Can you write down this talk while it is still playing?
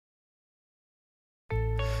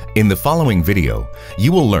In the following video,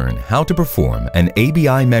 you will learn how to perform an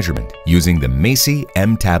ABI measurement using the MESI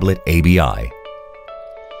mTABLET ABI.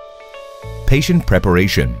 Patient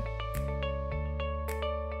preparation.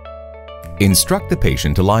 Instruct the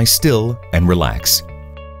patient to lie still and relax.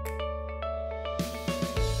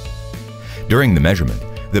 During the measurement,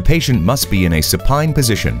 the patient must be in a supine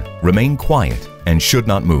position, remain quiet, and should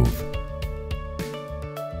not move.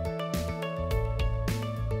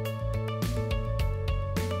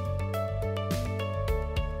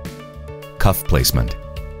 Cuff placement.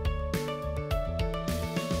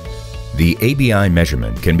 The ABI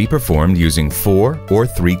measurement can be performed using 4 or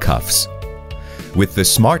 3 cuffs. With the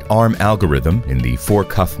Smart Arm algorithm in the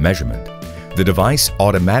 4-cuff measurement, the device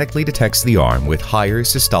automatically detects the arm with higher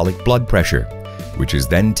systolic blood pressure, which is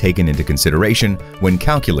then taken into consideration when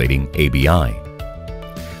calculating ABI.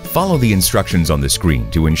 Follow the instructions on the screen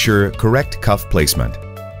to ensure correct cuff placement.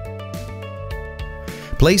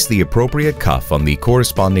 Place the appropriate cuff on the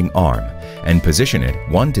corresponding arm and position it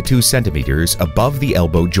 1 to 2 centimeters above the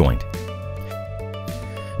elbow joint.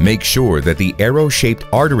 Make sure that the arrow-shaped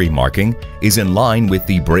artery marking is in line with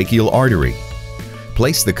the brachial artery.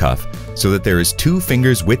 Place the cuff so that there is 2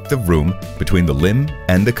 fingers width of room between the limb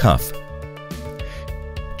and the cuff.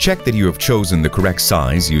 Check that you have chosen the correct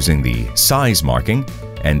size using the size marking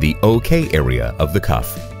and the OK area of the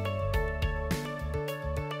cuff.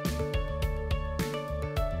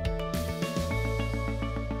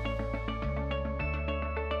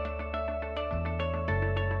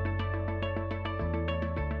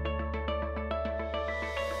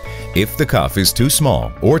 If the cuff is too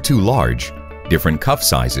small or too large, different cuff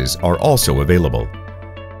sizes are also available.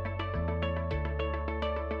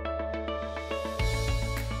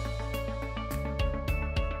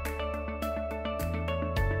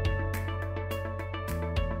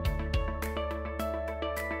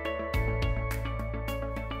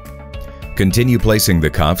 Continue placing the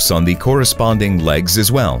cuffs on the corresponding legs as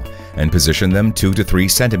well, and position them 2 to 3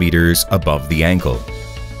 centimeters above the ankle.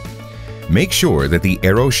 Make sure that the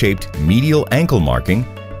arrow-shaped medial ankle marking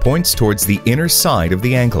points towards the inner side of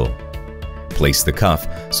the ankle. Place the cuff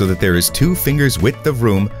so that there is 2 fingers width of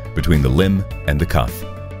room between the limb and the cuff.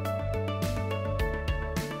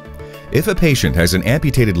 If a patient has an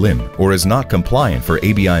amputated limb or is not compliant for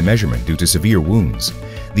ABI measurement due to severe wounds,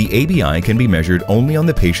 the ABI can be measured only on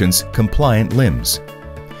the patient's compliant limbs.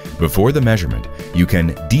 Before the measurement, you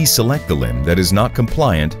can deselect the limb that is not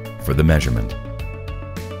compliant for the measurement.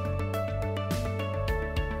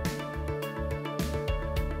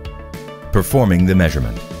 Performing the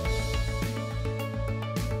measurement.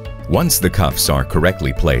 Once the cuffs are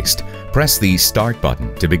correctly placed, press the Start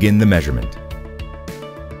button to begin the measurement.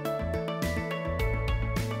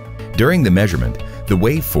 During the measurement, the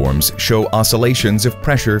waveforms show oscillations of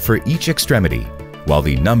pressure for each extremity, while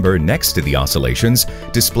the number next to the oscillations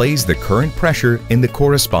displays the current pressure in the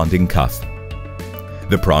corresponding cuff.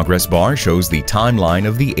 The progress bar shows the timeline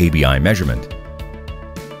of the ABI measurement.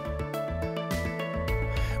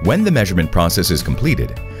 When the measurement process is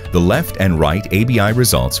completed, the left and right ABI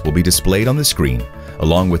results will be displayed on the screen,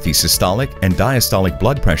 along with the systolic and diastolic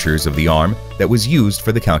blood pressures of the arm that was used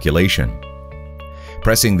for the calculation.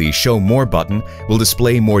 Pressing the Show More button will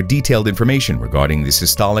display more detailed information regarding the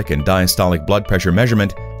systolic and diastolic blood pressure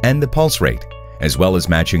measurement and the pulse rate, as well as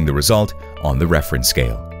matching the result on the reference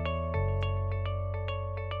scale.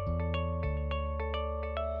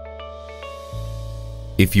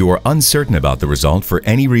 If you are uncertain about the result for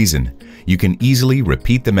any reason, you can easily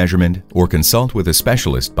repeat the measurement or consult with a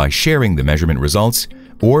specialist by sharing the measurement results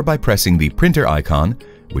or by pressing the printer icon,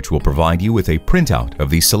 which will provide you with a printout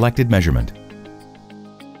of the selected measurement.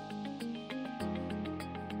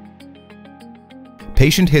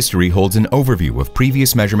 Patient history holds an overview of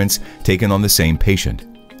previous measurements taken on the same patient.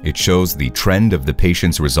 It shows the trend of the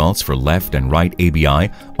patient's results for left and right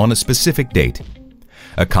ABI on a specific date.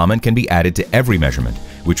 A comment can be added to every measurement,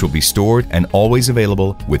 which will be stored and always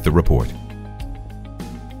available with the report.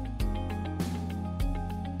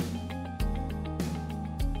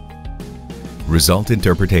 Result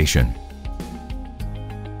interpretation.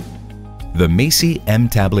 The MESI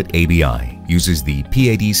mTABLET ABI uses the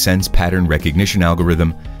PAD Sense pattern recognition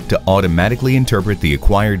algorithm to automatically interpret the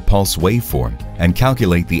acquired pulse waveform and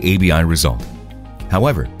calculate the ABI result.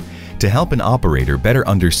 However, to help an operator better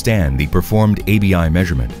understand the performed ABI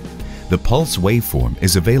measurement, the pulse waveform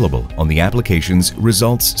is available on the application's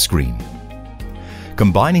results screen.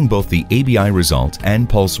 Combining both the ABI result and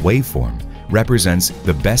pulse waveform represents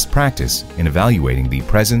the best practice in evaluating the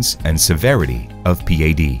presence and severity of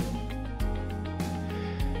PAD.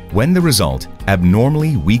 When the result,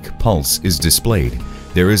 abnormally weak pulse, is displayed,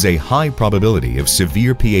 there is a high probability of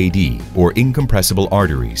severe PAD or incompressible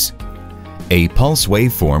arteries. A pulse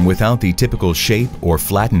waveform without the typical shape or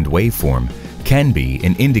flattened waveform can be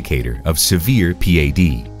an indicator of severe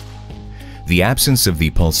PAD. The absence of the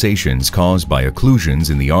pulsations caused by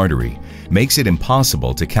occlusions in the artery makes it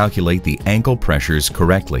impossible to calculate the ankle pressures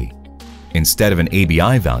correctly. Instead of an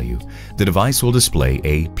ABI value, the device will display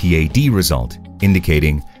a PAD result,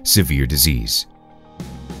 indicating severe disease.